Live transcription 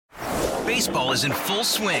Baseball is in full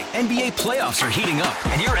swing. NBA playoffs are heating up,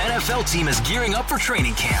 and your NFL team is gearing up for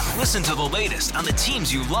training camp. Listen to the latest on the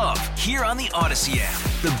teams you love here on the Odyssey app.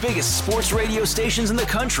 The biggest sports radio stations in the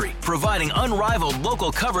country, providing unrivaled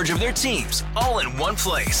local coverage of their teams, all in one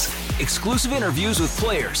place. Exclusive interviews with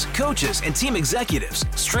players, coaches, and team executives,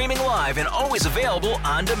 streaming live and always available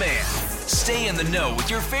on demand. Stay in the know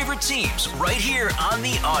with your favorite teams right here on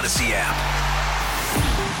the Odyssey app.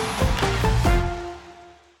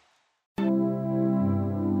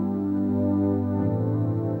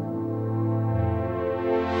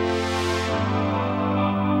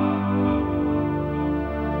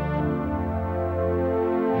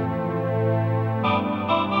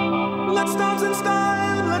 Let's dance in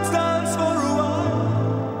style, let's dance for a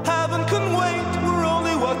while. Heaven can wait, we're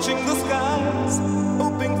only watching the skies.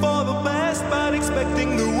 Hoping for the best, but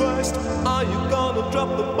expecting the worst. Are you gonna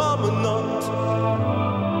drop the bomb or not?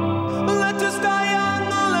 Let us die young,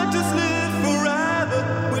 or let us live forever.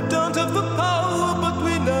 We don't have the power, but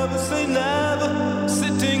we never say never.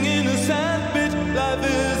 Sitting in a sandpit, life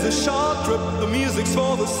is a short trip. The music's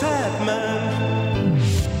for the sad man.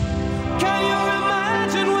 Can you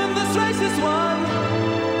imagine when this race is won?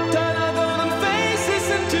 Turn our golden faces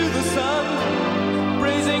into the sun.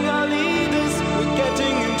 Praising our leaders, we're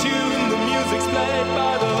getting in tune. The music's played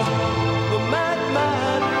by the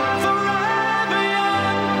madman. Forever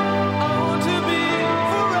young, I want to be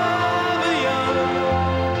forever young.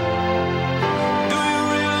 Do you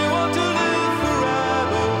really want to live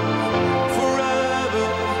forever? Forever,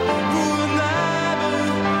 forever,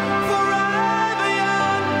 forever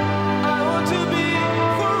young. I want to be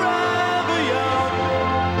forever young.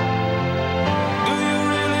 Do you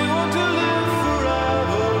really want to live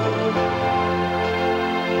forever?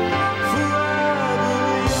 Forever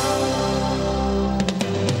young.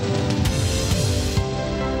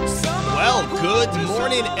 Well, good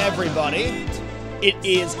morning, everybody. It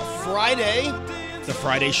is Friday, the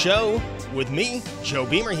Friday Show with me, Joe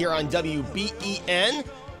Beamer, here on WBEN.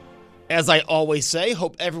 As I always say,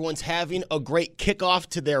 hope everyone's having a great kickoff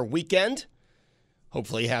to their weekend.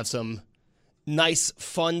 Hopefully you have some nice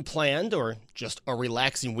fun planned or just a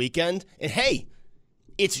relaxing weekend. And hey,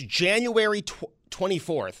 it's January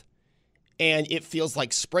 24th, and it feels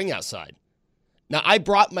like spring outside. Now, I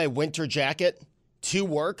brought my winter jacket to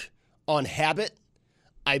work on habit.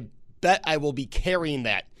 I bet I will be carrying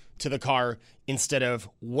that to the car instead of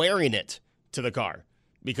wearing it to the car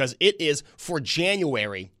because it is, for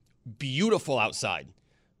January, beautiful outside.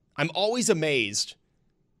 I'm always amazed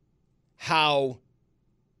how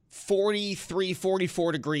 43,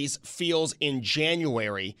 44 degrees feels in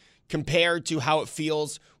January compared to how it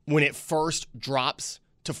feels when it first drops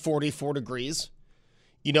to 44 degrees.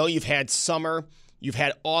 You know, you've had summer, you've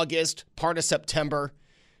had August, part of September,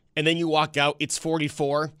 and then you walk out, it's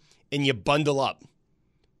 44, and you bundle up.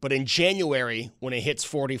 But in January, when it hits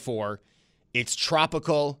 44, it's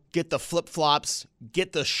tropical. Get the flip-flops,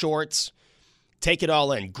 get the shorts, take it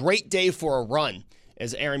all in. Great day for a run,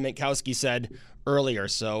 as Aaron Minkowski said earlier.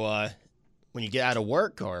 So when you get out of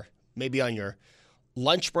work or maybe on your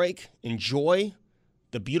lunch break, enjoy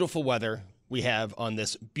the beautiful weather we have on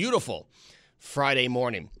this beautiful Friday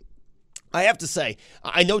morning. I have to say,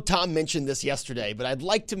 I know Tom mentioned this yesterday, but I'd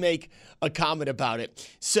like to make a comment about it.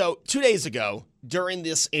 So 2 days ago, during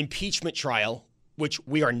this impeachment trial, which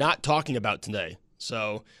we are not talking about today,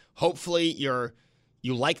 so hopefully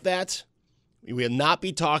you like that. We will not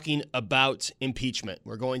be talking about impeachment.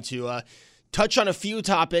 We're going to touch on a few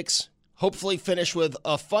topics, hopefully finish with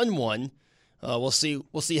a fun one. We'll see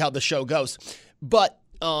how the show goes. But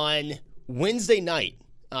on Wednesday night,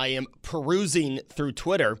 I am perusing through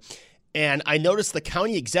Twitter, and I noticed the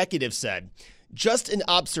county executive said, just an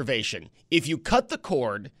observation, if you cut the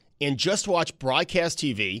cord and just watch broadcast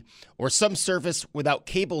TV or some service without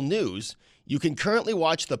cable news, you can currently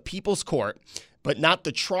watch the People's Court, but not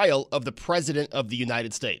the trial of the President of the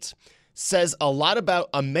United States. Says a lot about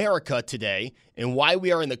America today and why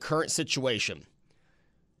we are in the current situation.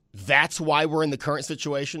 That's why we're in the current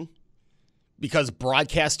situation? Because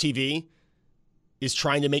broadcast TV is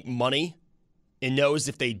trying to make money and knows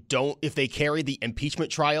if they carry the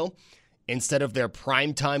impeachment trial instead of their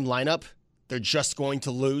primetime lineup, they're just going to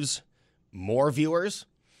lose more viewers.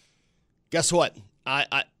 Guess what?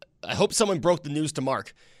 I hope someone broke the news to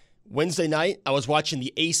Mark. Wednesday night, I was watching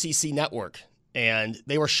the ACC network, and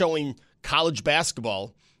they were showing college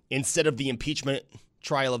basketball instead of the impeachment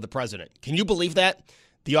trial of the president. Can you believe that?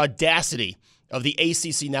 The audacity of the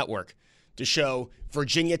ACC network to show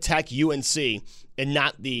Virginia Tech UNC and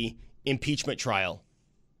not the impeachment trial.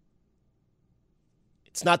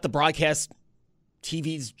 It's not the broadcast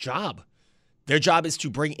TV's job Their job is to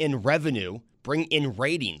bring in revenue, bring in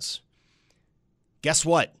ratings. Guess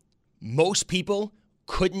what? Most people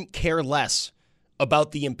couldn't care less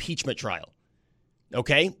about the impeachment trial.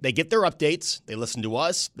 Okay? They get their updates. They listen to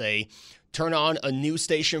us. They turn on a news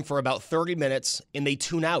station for about 30 minutes, and they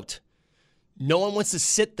tune out. No one wants to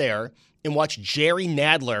sit there and watch Jerry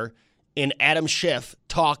Nadler and Adam Schiff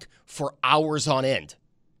talk for hours on end.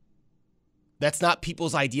 That's not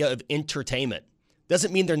people's idea of entertainment.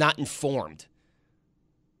 Doesn't mean they're not informed.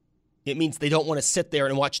 It means they don't want to sit there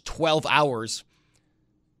and watch 12 hours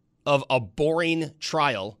of a boring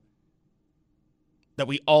trial that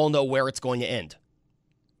we all know where it's going to end.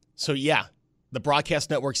 So yeah, the broadcast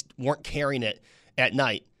networks weren't carrying it at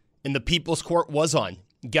night, and the People's Court was on.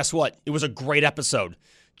 Guess what? It was a great episode.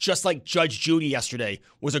 Just like Judge Judy yesterday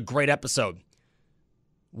was a great episode.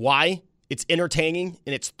 Why? It's entertaining,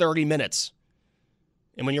 and it's 30 minutes.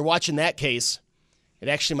 And when you're watching that case, it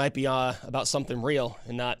actually might be about something real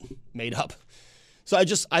and not made up. So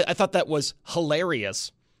I thought that was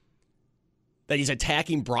hilarious that he's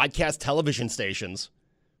attacking broadcast television stations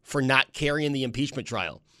for not carrying the impeachment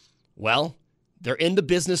trial. Well, they're in the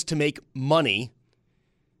business to make money,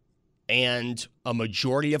 and a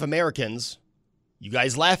majority of Americans, you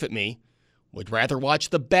guys laugh at me, would rather watch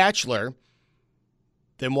The Bachelor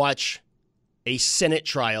than watch a Senate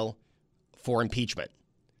trial for impeachment.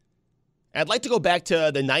 I'd like to go back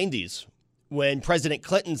to the 90s when President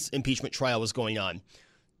Clinton's impeachment trial was going on.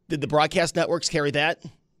 Did the broadcast networks carry that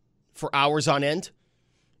for hours on end?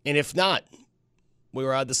 And if not, we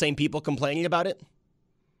were the same people complaining about it?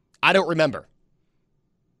 I don't remember.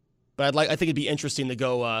 But I think it'd be interesting to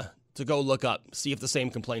go look up, see if the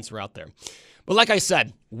same complaints were out there. But like I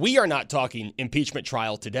said, we are not talking impeachment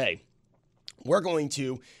trial today. We're going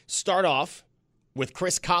to start off with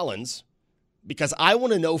Chris Collins, because I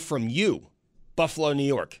want to know from you, Buffalo, New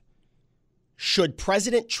York, should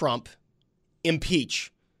President Trump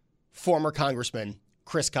impeach former Congressman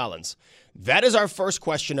Chris Collins? That is our first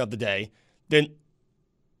question of the day. Then,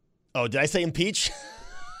 did I say impeach?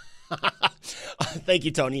 Thank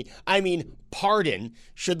you, Tony. I mean, pardon.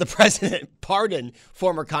 Should the president pardon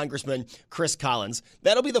former Congressman Chris Collins?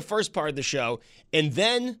 That'll be the first part of the show. And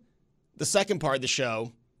then the second part of the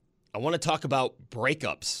show, I want to talk about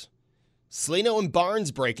breakups. Celino and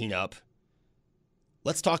Barnes breaking up.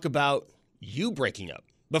 Let's talk about you breaking up.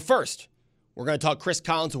 But first, we're going to talk Chris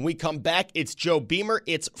Collins when we come back. It's Joe Beamer.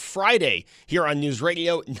 It's Friday here on News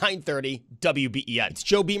Radio 930 WBEN. It's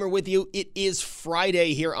Joe Beamer with you. It is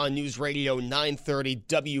Friday here on News Radio 930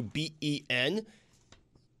 WBEN.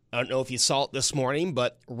 I don't know if you saw it this morning,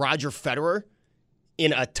 but Roger Federer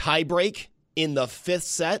in a tiebreak in the fifth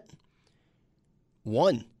set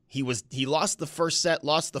won. He lost the first set,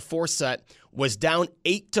 lost the fourth set, was down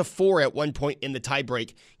 8-4 at one point in the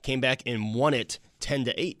tiebreak, came back and won it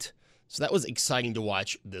 10-8. So that was exciting to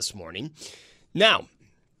watch this morning. Now,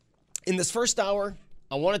 in this first hour,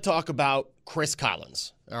 I want to talk about Chris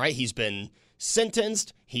Collins. All right, he's been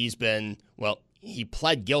sentenced. He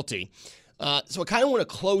pled guilty. So I kind of want to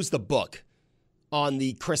close the book on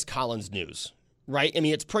the Chris Collins news, right? I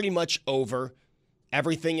mean, it's pretty much over.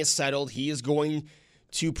 Everything is settled. He is going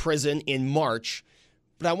to prison in March.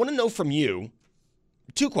 But I want to know from you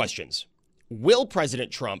two questions. Will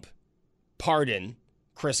President Trump pardon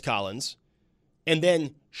Chris Collins? And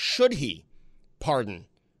then should he pardon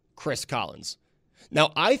Chris Collins?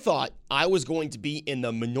 Now, I thought I was going to be in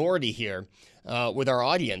the minority here with our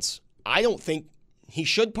audience. I don't think he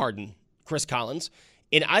should pardon Chris Collins.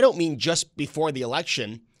 And I don't mean just before the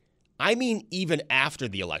election. I mean even after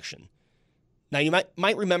the election. Now, you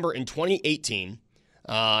might remember in 2018,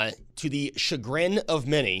 to the chagrin of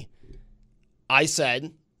many, I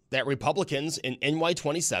said that Republicans in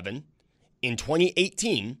NY27 in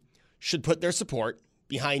 2018 should put their support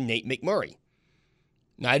behind Nate McMurray.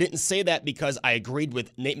 Now, I didn't say that because I agreed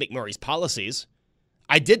with Nate McMurray's policies.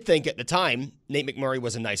 I did think at the time Nate McMurray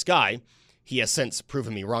was a nice guy. He has since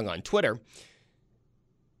proven me wrong on Twitter.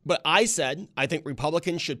 But I said I think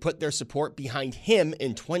Republicans should put their support behind him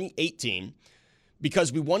in 2018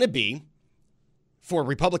 because we want to be, for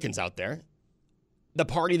Republicans out there, the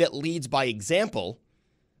party that leads by example,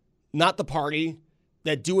 not the party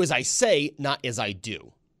that do as I say, not as I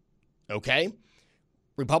do. Okay?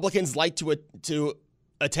 Republicans like to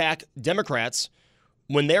attack Democrats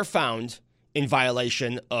when they're found in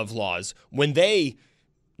violation of laws, when they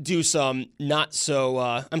do some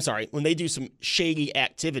when they do some shady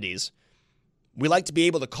activities. We like to be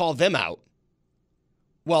able to call them out.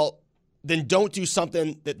 Well, then don't do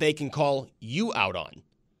something that they can call you out on.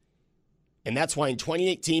 And that's why in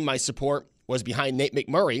 2018, my support was behind Nate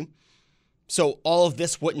McMurray. So all of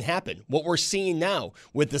this wouldn't happen. What we're seeing now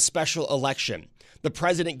with the special election, the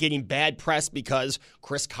president getting bad press because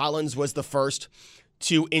Chris Collins was the first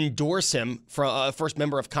to endorse him, first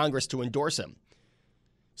member of Congress to endorse him.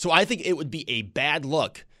 So I think it would be a bad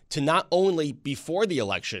look to not only before the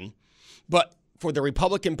election, but for the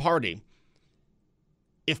Republican Party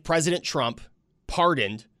if President Trump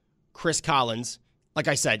pardoned Chris Collins, like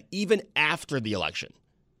I said, even after the election.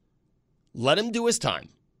 Let him do his time.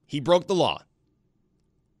 He broke the law.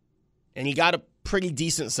 And he got a pretty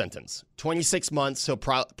decent sentence. 26 months, he'll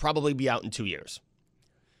probably be out in 2 years.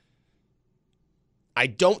 I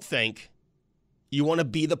don't think you want to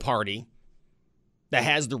be the party that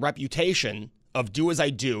has the reputation of do as I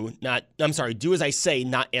say,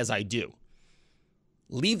 not as I do.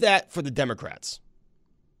 Leave that for the Democrats.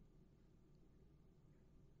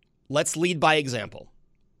 Let's lead by example.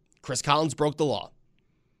 Chris Collins broke the law.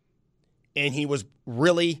 And he was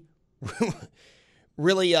really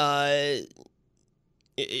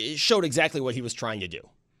it showed exactly what he was trying to do.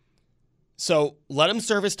 So let him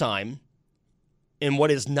serve his time in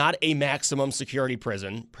what is not a maximum security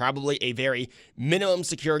prison, probably a very minimum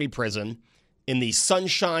security prison in the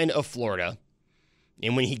sunshine of Florida.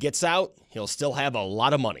 And when he gets out, he'll still have a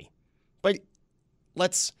lot of money. But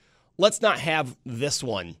let's not have this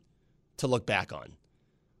one to look back on.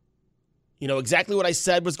 You know, exactly what I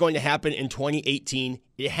said was going to happen in 2018,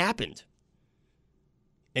 it happened.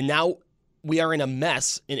 And now we are in a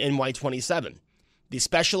mess in NY27. The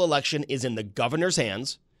special election is in the governor's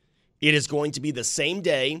hands. It is going to be the same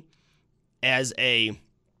day as a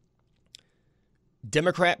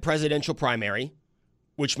Democrat presidential primary,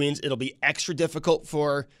 which means it'll be extra difficult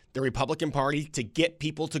for the Republican Party to get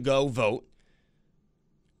people to go vote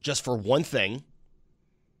just for one thing.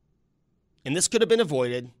 And this could have been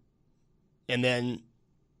avoided, and then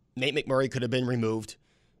Nate McMurray could have been removed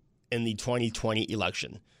in the 2020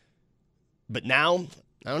 election. But now,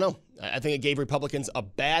 I don't know. I think it gave Republicans a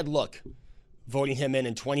bad look voting him in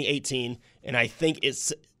 2018, and I think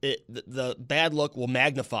the bad look will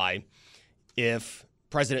magnify if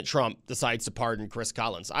President Trump decides to pardon Chris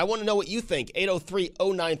Collins. I want to know what you think.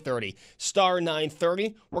 803-0930, star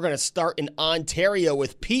 930. We're going to start in Ontario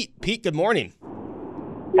with Pete. Pete, good morning.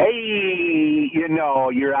 Hey,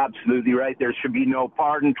 you're absolutely right. There should be no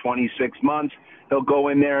pardon, 26 months. He'll go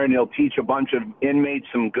in there and he'll teach a bunch of inmates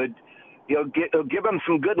he'll give them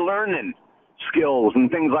some good learning skills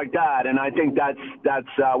and things like that. And I think that's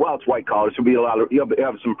it's white collar, so you'll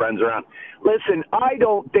have some friends around. Listen, I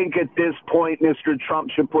don't think at this point Mr.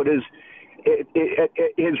 Trump should put his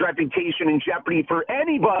reputation in jeopardy for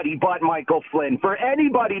anybody but Michael Flynn, for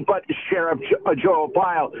anybody but Sheriff Joe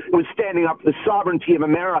Arpaio, who's standing up for the sovereignty of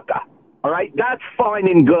America. All right, that's fine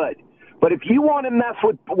and good. But if you want to mess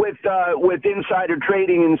with insider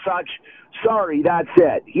trading and such, sorry, that's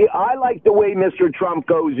it. I like the way Mr. Trump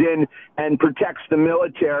goes in and protects the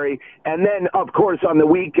military, and then, of course, on the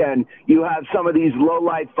weekend, you have some of these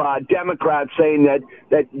lowlife Democrats saying that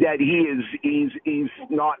he's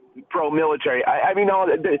not pro-military. I mean,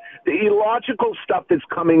 the illogical stuff that's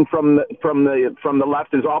coming from the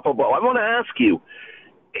left is awful. But I want to ask you,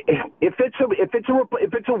 if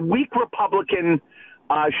it's a weak Republican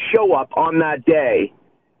show up on that day,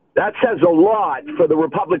 that says a lot for the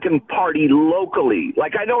Republican Party locally.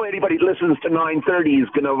 Like, I know anybody who listens to 930 is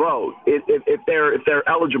going to vote. If they're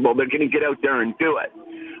eligible, they're going to get out there and do it.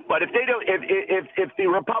 But if they don't, if the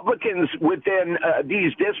Republicans within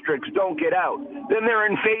these districts don't get out, then they're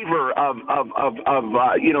in favor of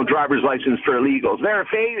driver's license for illegals. They're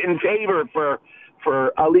in favor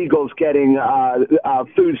for illegals getting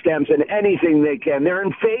food stamps and anything they can. They're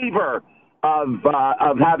in favor of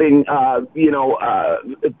having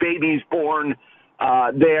babies born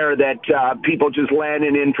there that people just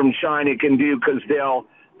landing in from China can do because they'll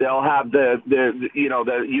have the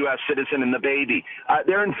U.S. citizen and the baby.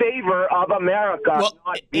 They're in favor of America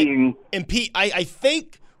not being. And Pete, I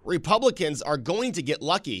think Republicans are going to get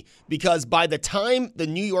lucky because by the time the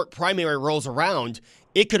New York primary rolls around,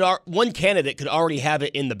 one candidate could already have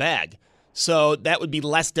it in the bag. So that would be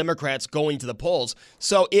less Democrats going to the polls.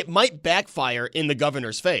 So it might backfire in the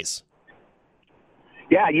governor's face.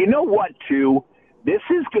 Yeah, you know what, too? This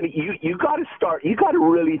is going to, you got to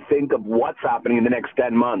really think of what's happening in the next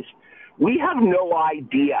 10 months. We have no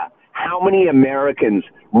idea how many Americans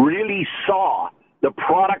really saw the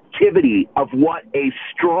productivity of what a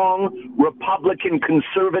strong Republican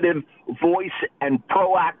conservative voice and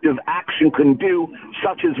proactive action can do,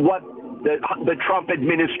 such as what the Trump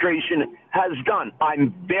administration has done.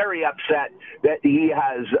 I'm very upset that he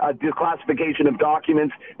has a declassification of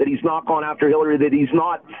documents, that he's not gone after Hillary, that he's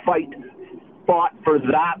not fought for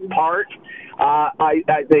that part.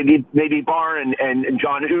 Maybe Barr and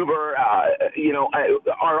John Huber,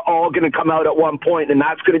 are all going to come out at one point, and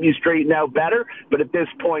that's going to be straightened out better. But at this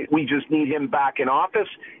point, we just need him back in office.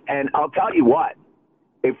 And I'll tell you what,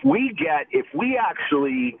 if we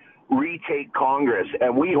actually retake Congress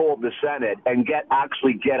and we hold the Senate and get up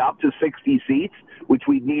to 60 seats, which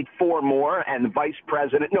we need 4 more, and the vice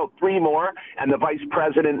president, 3 more, and the vice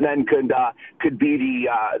president then could be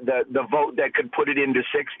the vote that could put it into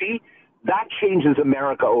 60. That changes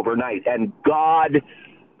America overnight, and God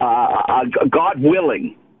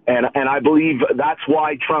willing, and I believe that's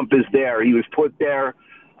why Trump is there. He was put there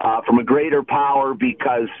from a greater power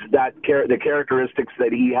because the characteristics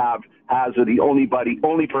that he has are the only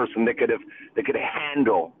person that could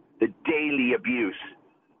handle the daily abuse.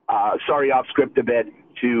 Sorry, off script a bit,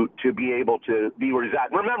 to be able to be where he's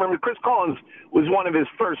at. Remember, Chris Collins was one of his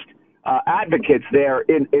first advocates there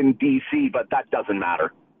in D.C., but that doesn't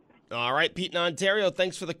matter. All right, Pete in Ontario,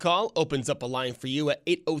 thanks for the call. Opens up a line for you at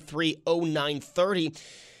 803-0930.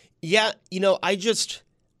 Yeah, I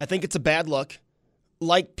think it's a bad look.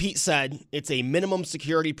 Like Pete said, it's a minimum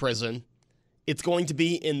security prison. It's going to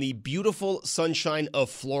be in the beautiful sunshine of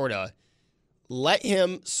Florida. Let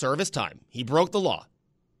him serve his time. He broke the law,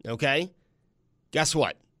 okay? Guess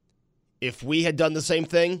what? If we had done the same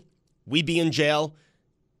thing, we'd be in jail,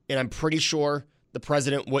 and I'm pretty sure the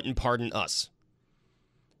president wouldn't pardon us.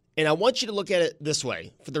 And I want you to look at it this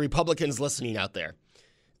way for the Republicans listening out there.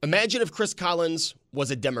 Imagine if Chris Collins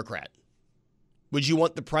was a Democrat. Would you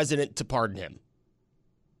want the president to pardon him?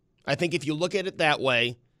 I think if you look at it that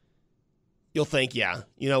way, you'll think, yeah,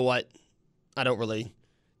 you know what? I don't really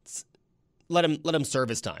let him serve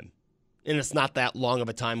his time. And it's not that long of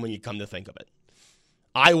a time when you come to think of it.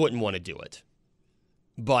 I wouldn't want to do it.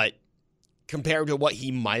 But compared to what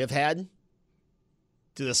he might have had,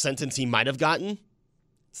 to the sentence he might have gotten,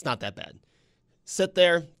 it's not that bad. Sit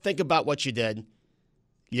there, think about what you did.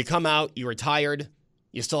 You come out, you're retired,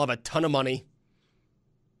 you still have a ton of money.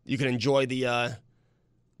 You can enjoy the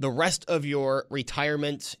rest of your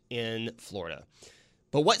retirement in Florida.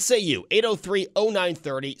 But what say you?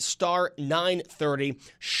 803-0930, star 930.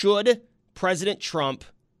 Should President Trump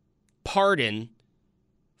pardon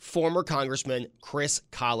former Congressman Chris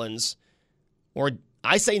Collins? Or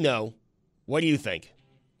I say no. What do you think?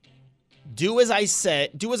 Do as I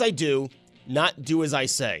do, not do as I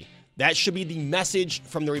say. That should be the message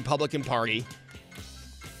from the Republican Party.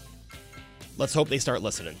 Let's hope they start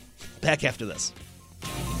listening. Back after this.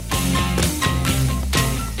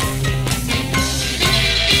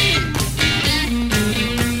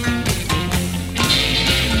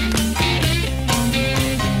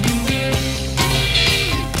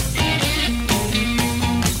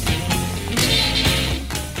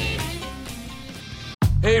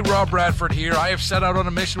 Hey, Rob Bradford here. I have set out on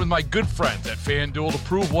a mission with my good friends at FanDuel to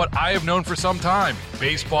prove what I have known for some time.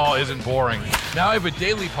 Baseball isn't boring. Now I have a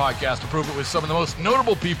daily podcast to prove it with some of the most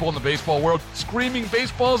notable people in the baseball world, screaming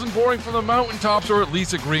baseball isn't boring from the mountaintops, or at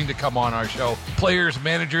least agreeing to come on our show. Players,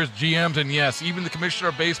 managers, GMs, and yes, even the commissioner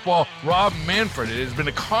of baseball, Rob Manfred. It has been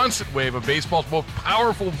a constant wave of baseball's most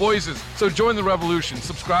powerful voices. So join the revolution.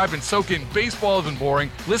 Subscribe and soak in Baseball Isn't Boring.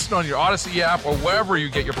 Listen on your Odyssey app or wherever you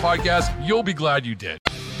get your podcasts. You'll be glad you did.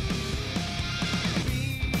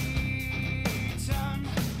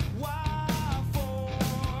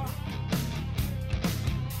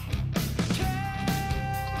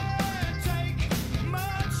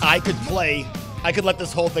 I could let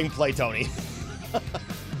this whole thing play, Tony.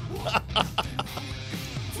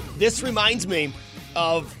 This reminds me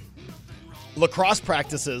of lacrosse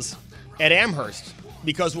practices at Amherst,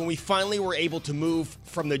 because when we finally were able to move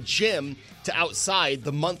from the gym to outside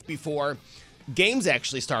the month before games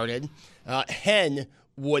actually started, Hen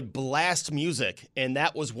would blast music, and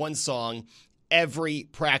that was one song every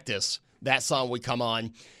practice. That song would come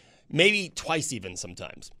on. Maybe twice even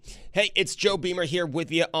sometimes. Hey, it's Joe Beamer here with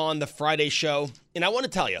you on the Friday show. And I want to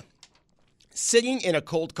tell you, sitting in a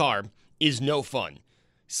cold car is no fun.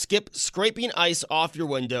 Skip scraping ice off your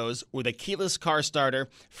windows with a keyless car starter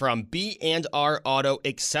from B&R Auto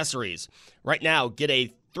Accessories. Right now, get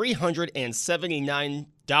a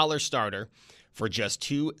 $379 starter for just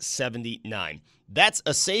 $279. That's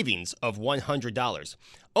a savings of $100.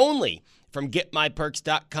 Only from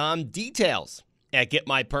GetMyPerks.com. Details at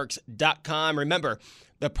GetMyPerks.com. Remember,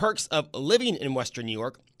 the perks of living in Western New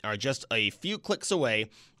York are just a few clicks away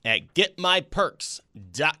at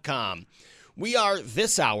GetMyPerks.com. We are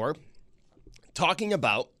this hour talking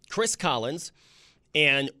about Chris Collins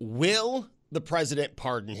and will the president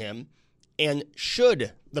pardon him, and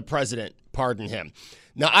should the president pardon him?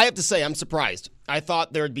 Now, I have to say I'm surprised. I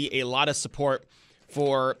thought there would be a lot of support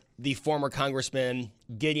for the former congressman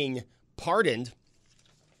getting pardoned,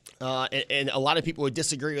 and a lot of people would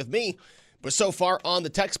disagree with me. But so far on the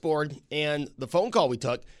text board and the phone call we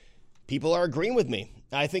took, people are agreeing with me.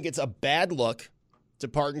 I think it's a bad look to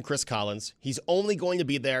pardon Chris Collins. He's only going to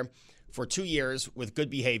be there for 2 years with good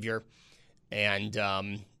behavior. And,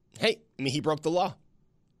 he broke the law.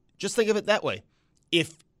 Just think of it that way.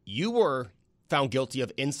 If you were found guilty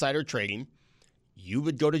of insider trading, you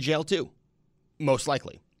would go to jail too. Most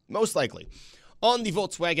likely. On the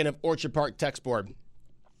Volkswagen of Orchard Park text board,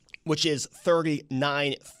 which is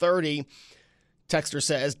 3930, texter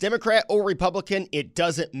says, Democrat or Republican, it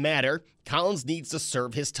doesn't matter. Collins needs to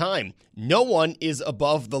serve his time. No one is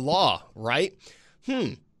above the law, right?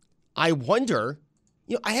 I wonder,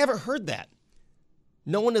 I haven't heard that.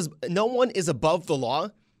 No one is above the law.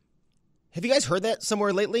 Have you guys heard that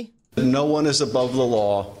somewhere lately? No one is above the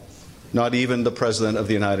law, not even the President of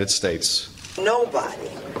the United States. Nobody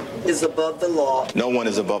is above the law. No one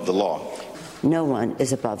is above the law. No one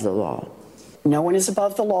is above the law. No one is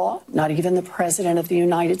above the law, not even the President of the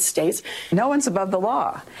United States. No one's above the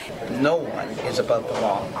law. No one is above the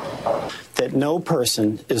law. That no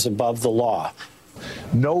person is above the law.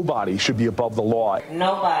 Nobody should be above the law.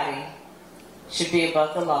 Nobody should be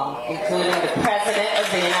above the law, including the President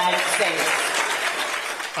of the United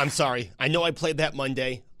States. I'm sorry. I know I played that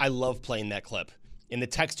Monday. I love playing that clip. And the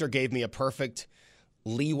texter gave me a perfect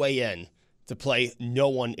leeway in to play No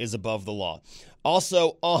One is Above the Law.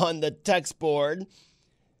 Also on the text board,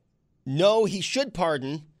 no, he should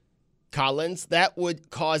pardon Collins. That would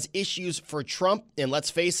cause issues for Trump. And let's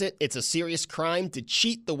face it, it's a serious crime to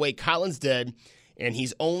cheat the way Collins did. And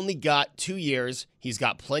he's only got 2 years. He's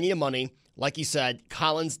got plenty of money. Like he said,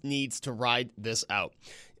 Collins needs to ride this out.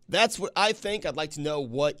 That's what I think. I'd like to know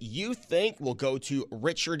what you think. We'll go to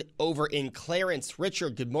Richard over in Clarence.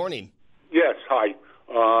 Richard, good morning. Yes, hi.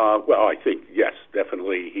 Well, I think, yes,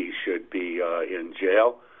 definitely he should be in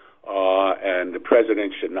jail. And the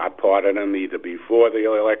president should not pardon him either before the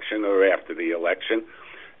election or after the election.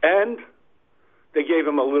 And they gave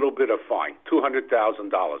him a little bit of fine,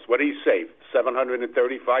 $200,000. What did he save?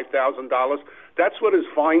 $735,000? That's what his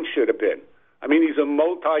fine should have been. I mean, he's a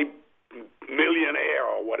multi-millionaire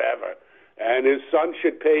or whatever, and his son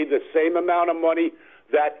should pay the same amount of money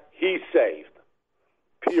that he saved,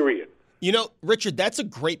 period. Richard, that's a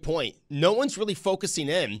great point. No one's really focusing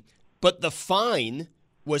in, but the fine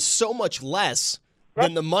was so much less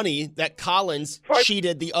than the money that Collins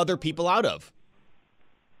cheated the other people out of.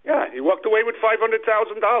 Yeah, he walked away with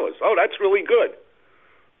 $500,000. Oh, that's really good.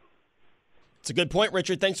 It's a good point,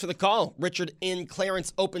 Richard. Thanks for the call. Richard in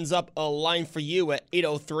Clarence opens up a line for you at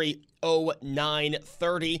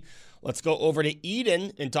 803-0930. Let's go over to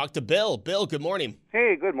Eden and talk to Bill. Bill, good morning.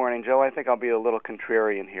 Hey, good morning, Joe. I think I'll be a little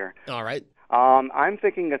contrarian here. All right. I'm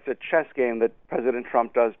thinking it's a chess game that President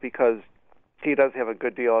Trump does because he does have a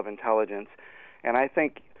good deal of intelligence. And I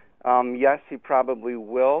think, yes, he probably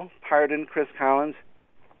will pardon Chris Collins,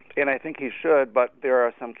 and I think he should, but there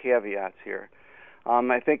are some caveats here.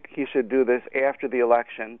 I think he should do this after the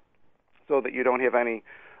election so that you don't have any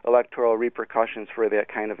electoral repercussions for that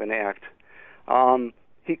kind of an act.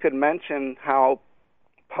 He could mention how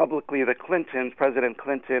publicly the Clintons, President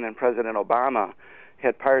Clinton and President Obama,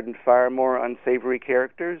 had pardoned far more unsavory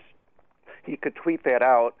characters. He could tweet that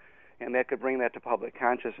out, and that could bring that to public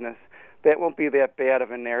consciousness. That won't be that bad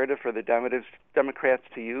of a narrative for the Democrats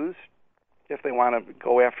to use if they want to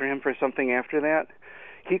go after him for something after that.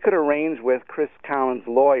 He could arrange with Chris Collins'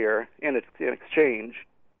 lawyer in exchange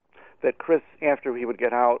that Chris, after he would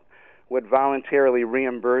get out, would voluntarily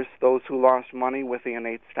reimburse those who lost money with the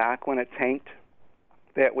innate stock when it tanked.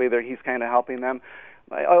 That way he's kind of helping them.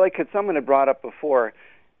 Like someone had brought up before,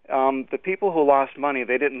 the people who lost money,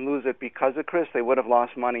 they didn't lose it because of Chris. They would have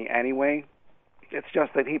lost money anyway. It's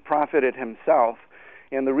just that he profited himself.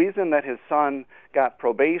 And the reason that his son got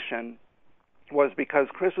probation was because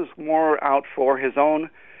Chris was more out for his own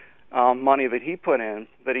money that he put in,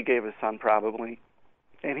 that he gave his son probably.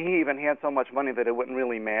 And he even had so much money that it wouldn't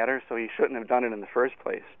really matter, so he shouldn't have done it in the first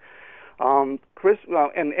place. And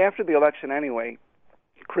after the election anyway,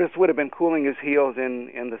 Chris would have been cooling his heels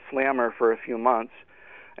in the slammer for a few months.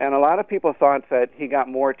 And a lot of people thought that he got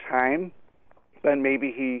more time than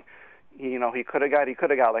maybe he could have got. He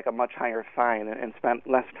could have got like a much higher fine and spent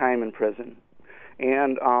less time in prison.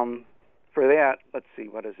 And for that, let's see,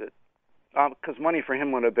 what is it? Because money for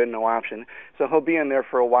him would have been no option. So he'll be in there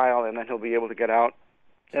for a while, and then he'll be able to get out.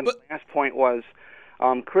 And the last point was,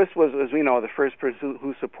 Chris was, as we know, the first person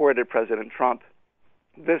who supported President Trump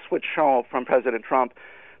this would show from President Trump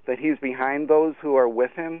that he's behind those who are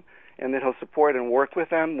with him and that he'll support and work with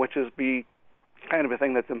them, which is be kind of a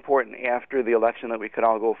thing that's important after the election, that we could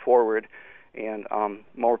all go forward and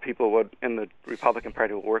more people would in the Republican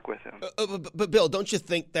Party will work with him. But Bill, don't you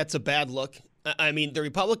think that's a bad look? I mean, the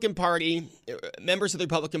Republican Party, members of the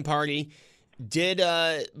Republican Party did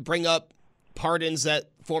bring up pardons that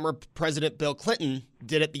former President Bill Clinton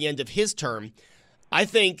did at the end of his term. I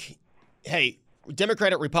think, hey,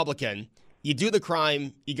 Democrat or Republican, you do the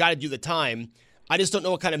crime, you got to do the time. I just don't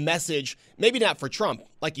know what kind of message, maybe not for Trump,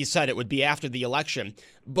 like you said, it would be after the election,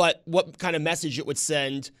 but what kind of message it would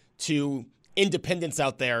send to independents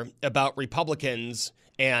out there about Republicans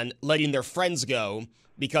and letting their friends go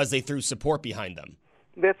because they threw support behind them.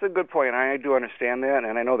 That's a good point. I do understand that,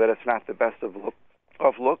 and I know that it's not the best of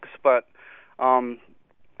looks, but I'm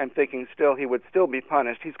thinking still he would still be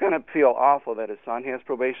punished. He's going to feel awful that his son has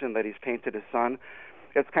probation, that he's tainted his son.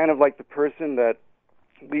 It's kind of like the person that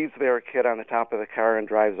leaves their kid on the top of the car and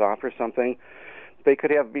drives off or something. They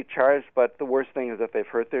could be charged, but the worst thing is if they've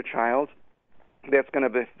hurt their child. That's going to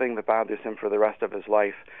be the thing that bothers him for the rest of his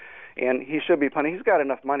life. And he should be punished. He's got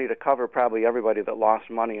enough money to cover probably everybody that lost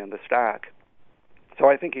money in the stock. So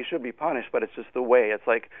I think he should be punished, but it's just the way. It's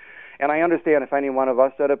like, and I understand if any one of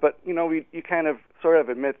us said it, but, you know, you kind of sort of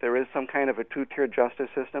admit there is some kind of a two-tier justice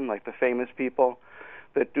system, like the famous people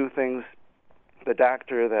that do things, the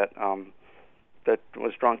doctor that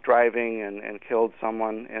was drunk driving and killed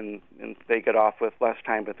someone, and they get off with less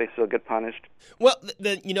time, but they still get punished. Well,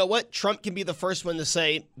 then you know what? Trump can be the first one to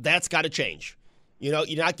say that's got to change. You know,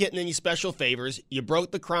 you're not getting any special favors. You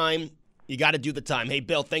broke the crime. You got to do the time. Hey,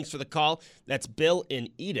 Bill, thanks for the call. That's Bill in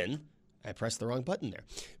Eden. I pressed the wrong button there.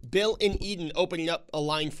 Bill in Eden opening up a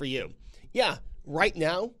line for you. Yeah, right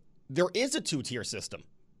now, there is a two-tier system.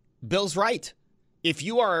 Bill's right. If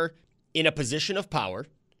you are in a position of power,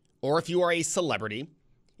 or if you are a celebrity,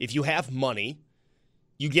 if you have money,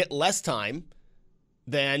 you get less time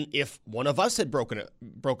than if one of us had broken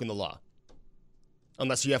the law,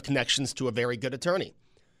 unless you have connections to a very good attorney.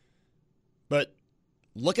 But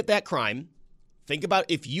look at that crime. Think about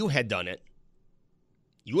if you had done it.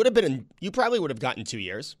 You probably would have gotten 2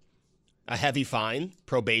 years, a heavy fine,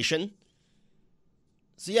 probation.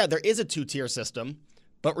 So yeah, there is a two-tier system.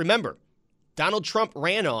 But remember, Donald Trump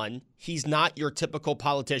ran on, he's not your typical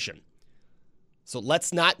politician. So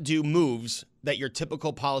let's not do moves that your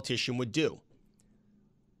typical politician would do.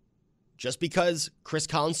 Just because Chris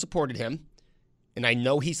Collins supported him, and I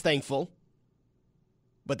know he's thankful,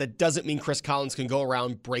 but that doesn't mean Chris Collins can go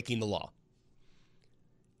around breaking the law.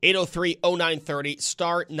 803-0930,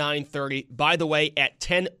 star 930. By the way, at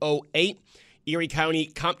 10:08, Erie County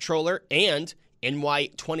Comptroller and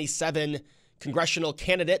NY27 congressional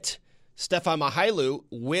candidate Stefan Mihailu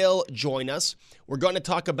will join us. We're going to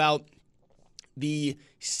talk about the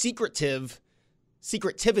secretivity,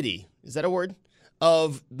 is that a word,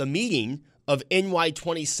 of the meeting of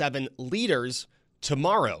NY27 leaders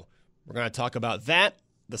tomorrow. We're going to talk about that,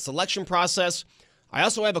 the selection process. I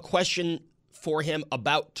also have a question for him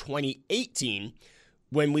about 2018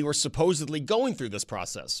 when we were supposedly going through this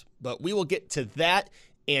process. But we will get to that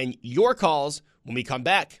and your calls when we come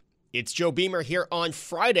back. It's Joe Beamer here on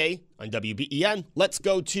Friday on WBEN. Let's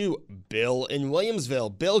go to Bill in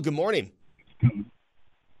Williamsville. Bill, good morning.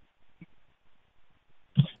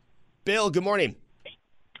 Bill, good morning.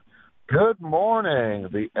 Good morning,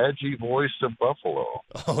 the edgy voice of Buffalo.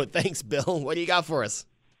 Oh, thanks, Bill. What do you got for us?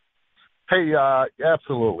 Hey,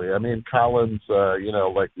 absolutely. I mean, Collins,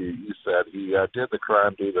 like you said, he did the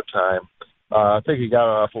crime, do the time. I think he got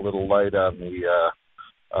off a little light on the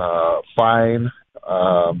fine.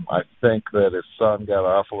 I think that his son got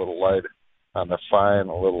off a little light on the fine,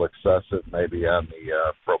 a little excessive maybe on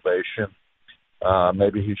the probation.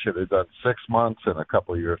 Maybe he should have done 6 months and a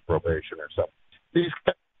couple of years probation or something. These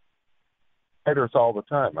haters all the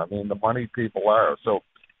time. I mean, the money people are. So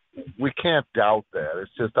we can't doubt that.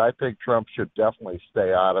 It's just I think Trump should definitely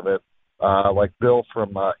stay out of it. Like Bill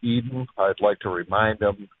from Eden, I'd like to remind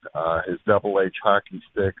him his double-H hockey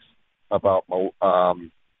sticks about,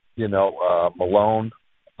 Malone.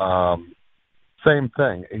 Same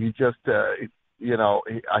thing. He just,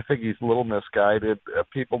 I think he's a little misguided.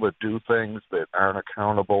 People that do things that aren't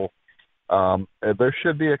accountable, there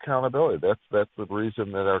should be accountability. That's the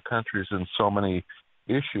reason that our country's in so many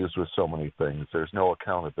issues with so many things. There's no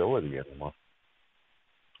accountability anymore.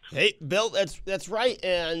 Hey, Bill, that's right.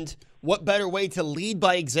 And what better way to lead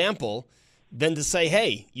by example than to say,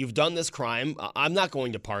 hey, you've done this crime. I'm not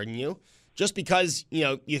going to pardon you. Just because,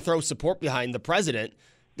 you throw support behind the president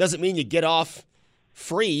doesn't mean you get off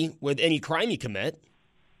free with any crime you commit.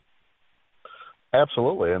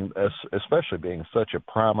 Absolutely, and especially being such a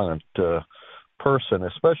prominent person,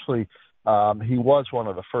 especially he was one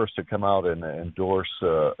of the first to come out and endorse,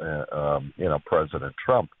 President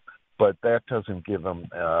Trump. But that doesn't give him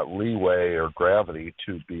leeway or gravity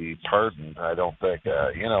to be pardoned. I don't think.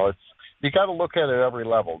 It's you got to look at it at every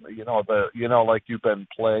level. Like you've been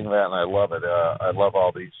playing that, and I love it. I love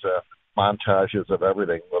all these montages of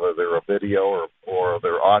everything, whether they're a video or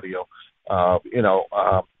they're audio.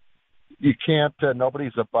 You can't.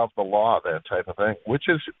 Nobody's above the law. That type of thing, which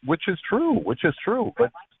is true.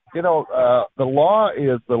 But the law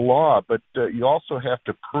is the law. But you also have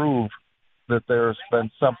to prove that there's been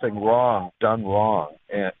something done wrong,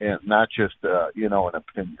 and not just an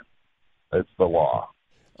opinion. It's the law.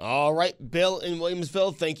 All right, Bill in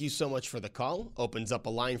Williamsville, thank you so much for the call. Opens up a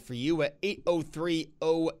line for you at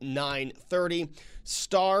 803-0930,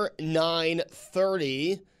 star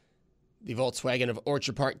 930. The Volkswagen of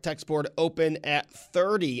Orchard Park text board open at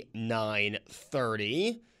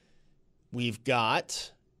 3930. We've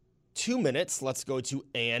got 2 minutes. Let's go to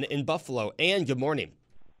Ann in Buffalo. Ann, good morning.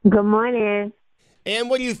 Good morning. Ann,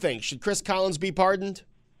 what do you think? Should Chris Collins be pardoned?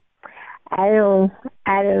 No,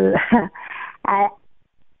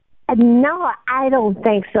 I don't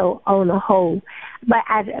think so on the whole. But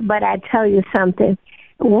I tell you something.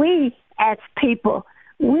 We as people,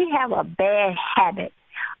 we have a bad habit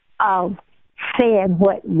of saying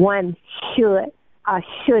what one should or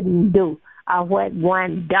shouldn't do, or what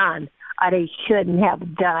one done or they shouldn't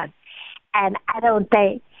have done. And I don't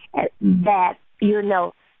think that,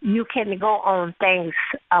 you can go on things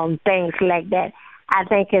like that. I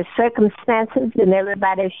think it's circumstances, and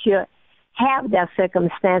everybody should have their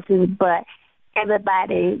circumstances, but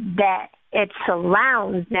everybody that it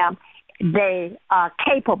surrounds them, they are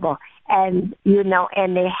capable, and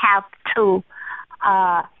and they have to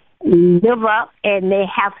live up, and they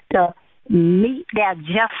have to meet their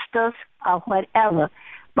justice or whatever.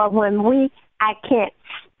 But when I can't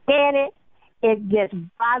stand it. It just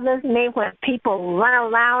bothers me when people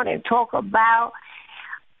run around and talk about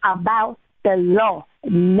the law.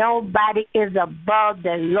 Nobody is above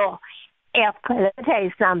the law. Let me tell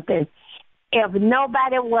you something. If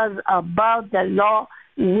nobody was above the law,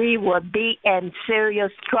 we would be in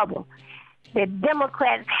serious trouble. The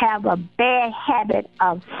Democrats have a bad habit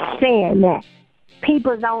of saying that.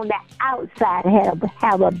 People on the outside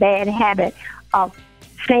have a bad habit of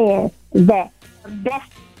saying that.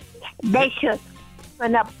 They should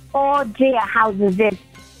open up all jailhouses.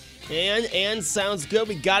 And sounds good.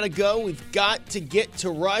 We got to go. We've got to get to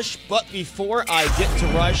Rush. But before I get to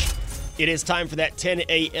Rush, it is time for that 10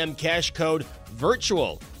 a.m. cash code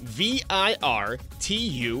VIRTUAL. VIRTUAL.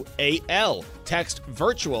 Text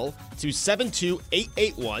VIRTUAL to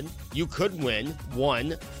 72881. You could win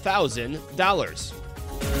 $1,000.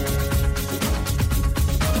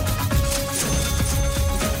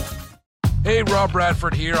 Hey, Rob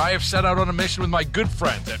Bradford here. I have set out on a mission with my good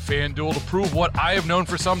friends at FanDuel to prove what I have known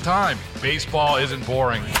for some time. Baseball isn't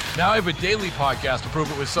boring. Now I have a daily podcast to prove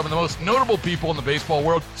it with some of the most notable people in the baseball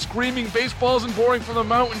world, screaming baseball isn't boring from the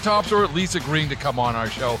mountaintops, or at least agreeing to come on our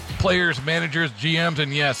show. Players, managers, GMs,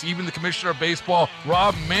 and yes, even the commissioner of baseball,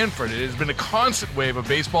 Rob Manfred. It has been a constant wave of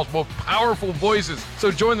baseball's most powerful voices. So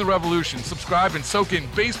join the revolution. Subscribe and soak in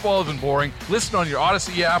Baseball Isn't Boring. Listen on your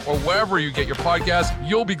Odyssey app or wherever you get your podcasts.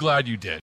 You'll be glad you did.